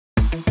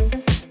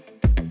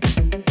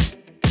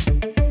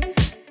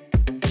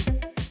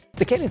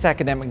The Cadence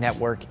Academic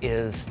Network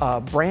is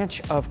a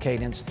branch of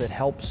Cadence that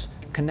helps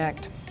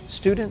connect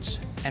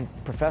students and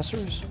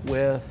professors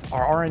with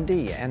our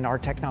R&D and our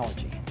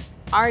technology.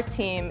 Our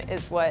team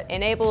is what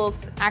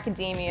enables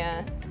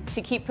academia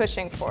to keep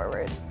pushing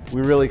forward. We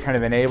really kind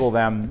of enable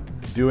them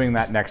doing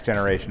that next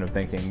generation of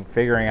thinking,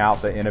 figuring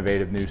out the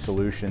innovative new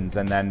solutions,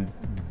 and then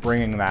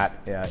bringing that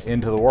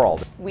into the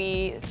world.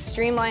 We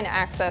streamline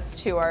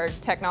access to our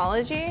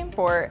technology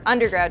for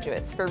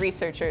undergraduates, for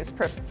researchers,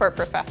 for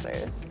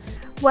professors.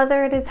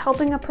 Whether it is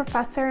helping a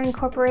professor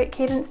incorporate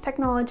Cadence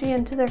technology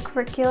into their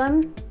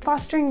curriculum,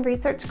 fostering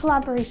research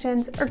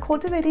collaborations, or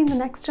cultivating the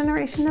next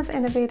generation of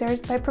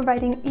innovators by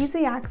providing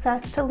easy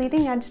access to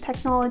leading-edge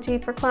technology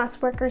for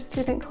classwork or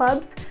student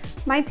clubs,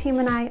 my team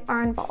and I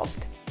are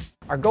involved.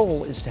 Our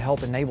goal is to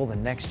help enable the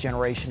next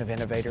generation of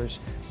innovators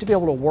to be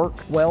able to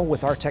work well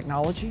with our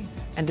technology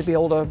and to be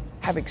able to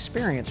have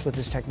experience with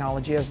this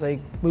technology as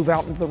they move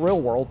out into the real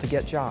world to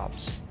get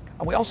jobs.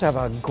 We also have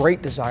a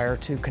great desire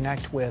to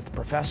connect with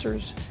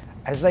professors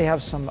as they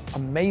have some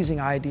amazing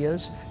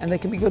ideas and they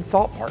can be good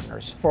thought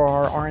partners for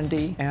our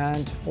R&D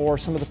and for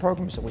some of the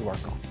programs that we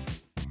work on.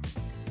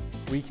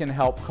 We can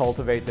help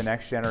cultivate the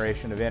next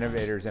generation of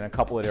innovators in a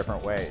couple of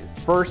different ways.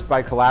 First,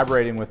 by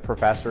collaborating with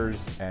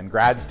professors and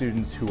grad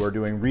students who are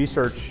doing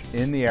research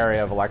in the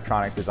area of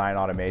electronic design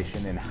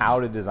automation and how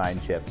to design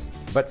chips.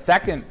 But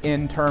second,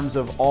 in terms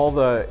of all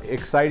the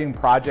exciting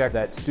projects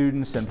that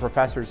students and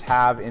professors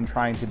have in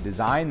trying to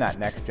design that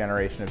next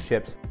generation of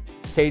chips,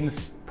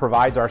 Cadence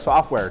provides our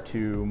software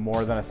to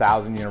more than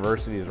 1,000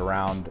 universities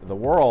around the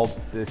world.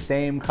 The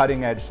same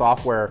cutting-edge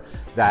software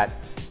that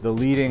the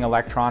leading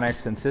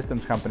electronics and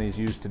systems companies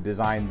use to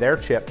design their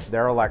chips,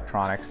 their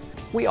electronics.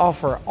 We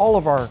offer all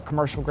of our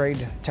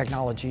commercial-grade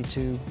technology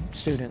to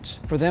students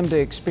for them to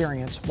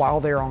experience while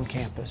they're on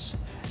campus.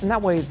 And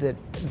that way that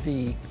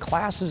the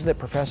classes that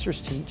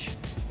professors teach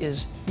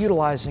is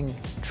utilizing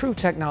true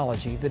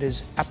technology that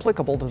is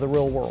applicable to the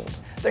real world.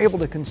 They're able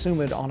to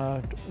consume it on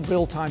a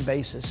real-time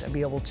basis and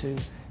be able to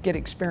get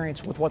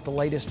experience with what the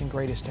latest and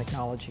greatest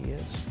technology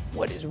is.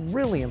 What is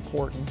really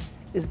important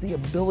is the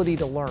ability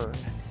to learn.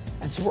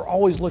 And so we're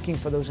always looking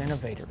for those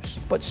innovators.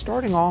 But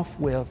starting off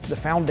with the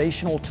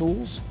foundational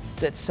tools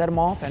that set them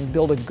off and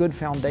build a good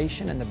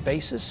foundation and the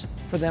basis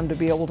for them to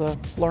be able to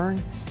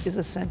learn is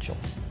essential.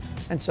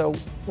 And so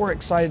we're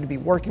excited to be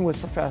working with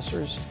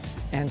professors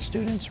and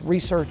students,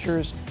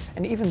 researchers,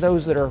 and even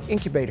those that are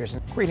incubators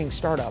and creating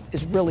startup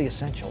is really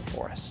essential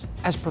for us.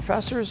 As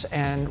professors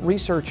and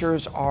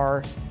researchers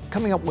are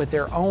coming up with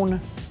their own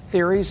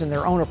theories and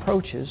their own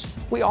approaches,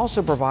 we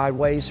also provide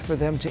ways for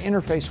them to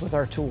interface with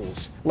our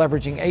tools,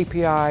 leveraging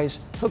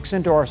APIs, hooks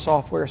into our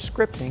software,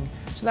 scripting,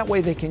 so that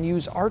way they can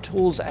use our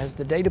tools as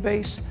the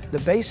database, the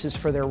basis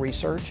for their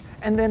research,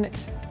 and then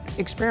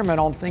experiment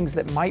on things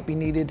that might be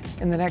needed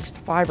in the next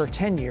 5 or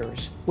 10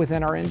 years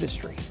within our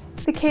industry.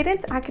 The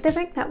Cadence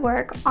Academic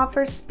Network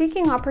offers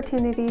speaking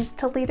opportunities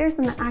to leaders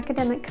in the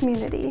academic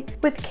community.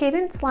 With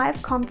Cadence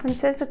Live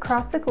conferences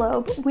across the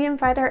globe, we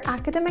invite our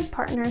academic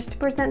partners to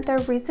present their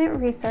recent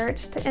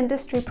research to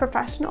industry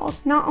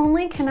professionals. Not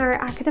only can our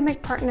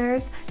academic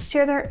partners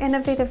share their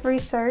innovative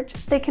research,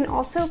 they can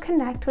also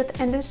connect with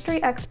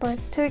industry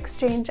experts to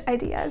exchange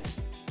ideas.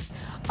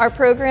 Our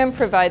program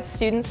provides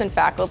students and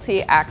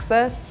faculty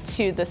access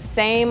to the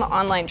same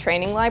online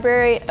training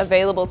library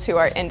available to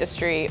our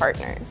industry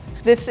partners.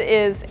 This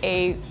is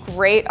a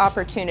great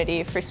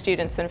opportunity for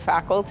students and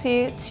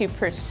faculty to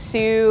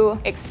pursue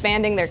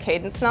expanding their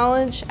Cadence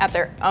knowledge at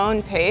their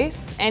own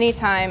pace,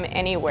 anytime,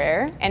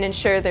 anywhere, and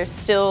ensure they're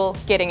still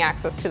getting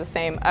access to the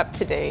same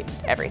up-to-date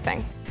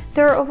everything.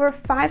 There are over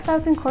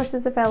 5,000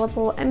 courses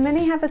available, and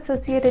many have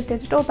associated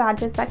digital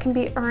badges that can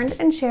be earned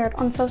and shared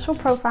on social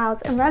profiles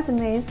and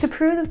resumes to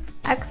prove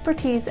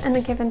expertise in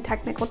a given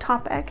technical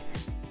topic.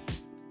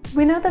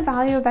 We know the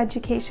value of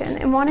education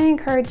and want to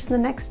encourage the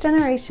next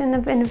generation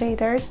of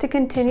innovators to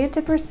continue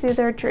to pursue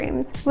their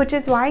dreams, which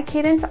is why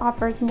Cadence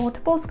offers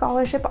multiple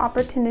scholarship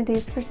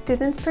opportunities for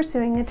students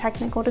pursuing a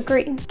technical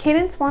degree.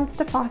 Cadence wants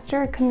to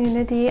foster a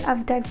community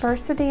of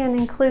diversity and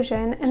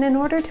inclusion, and in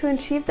order to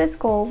achieve this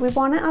goal, we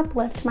want to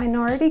uplift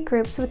minority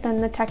groups within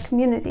the tech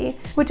community,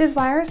 which is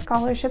why our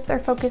scholarships are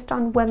focused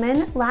on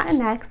women,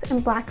 Latinx,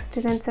 and Black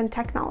students in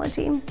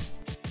technology.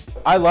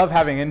 I love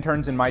having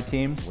interns in my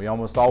team. We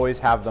almost always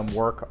have them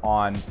work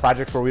on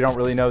projects where we don't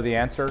really know the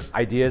answer,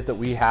 ideas that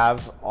we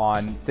have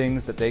on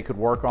things that they could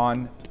work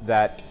on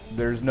that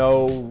there's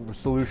no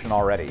solution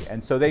already.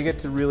 And so they get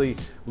to really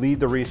lead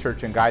the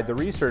research and guide the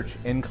research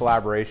in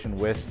collaboration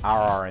with our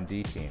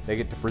R&D team. They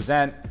get to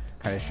present,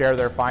 kind of share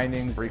their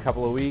findings every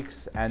couple of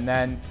weeks, and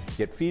then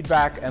get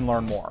feedback and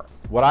learn more.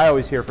 What I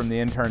always hear from the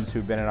interns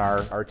who've been in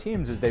our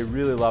teams is they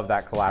really love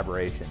that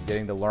collaboration,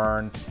 getting to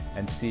learn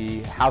and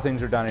see how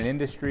things are done in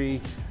industry,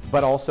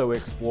 but also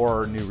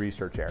explore new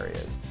research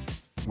areas.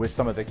 With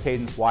some of the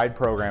Cadence-wide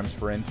programs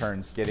for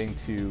interns, getting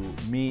to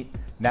meet,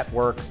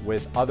 network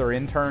with other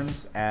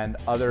interns and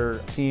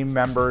other team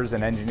members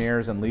and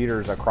engineers and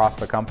leaders across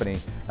the company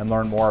and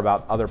learn more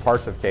about other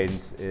parts of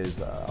Cadence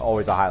is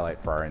always a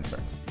highlight for our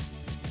interns.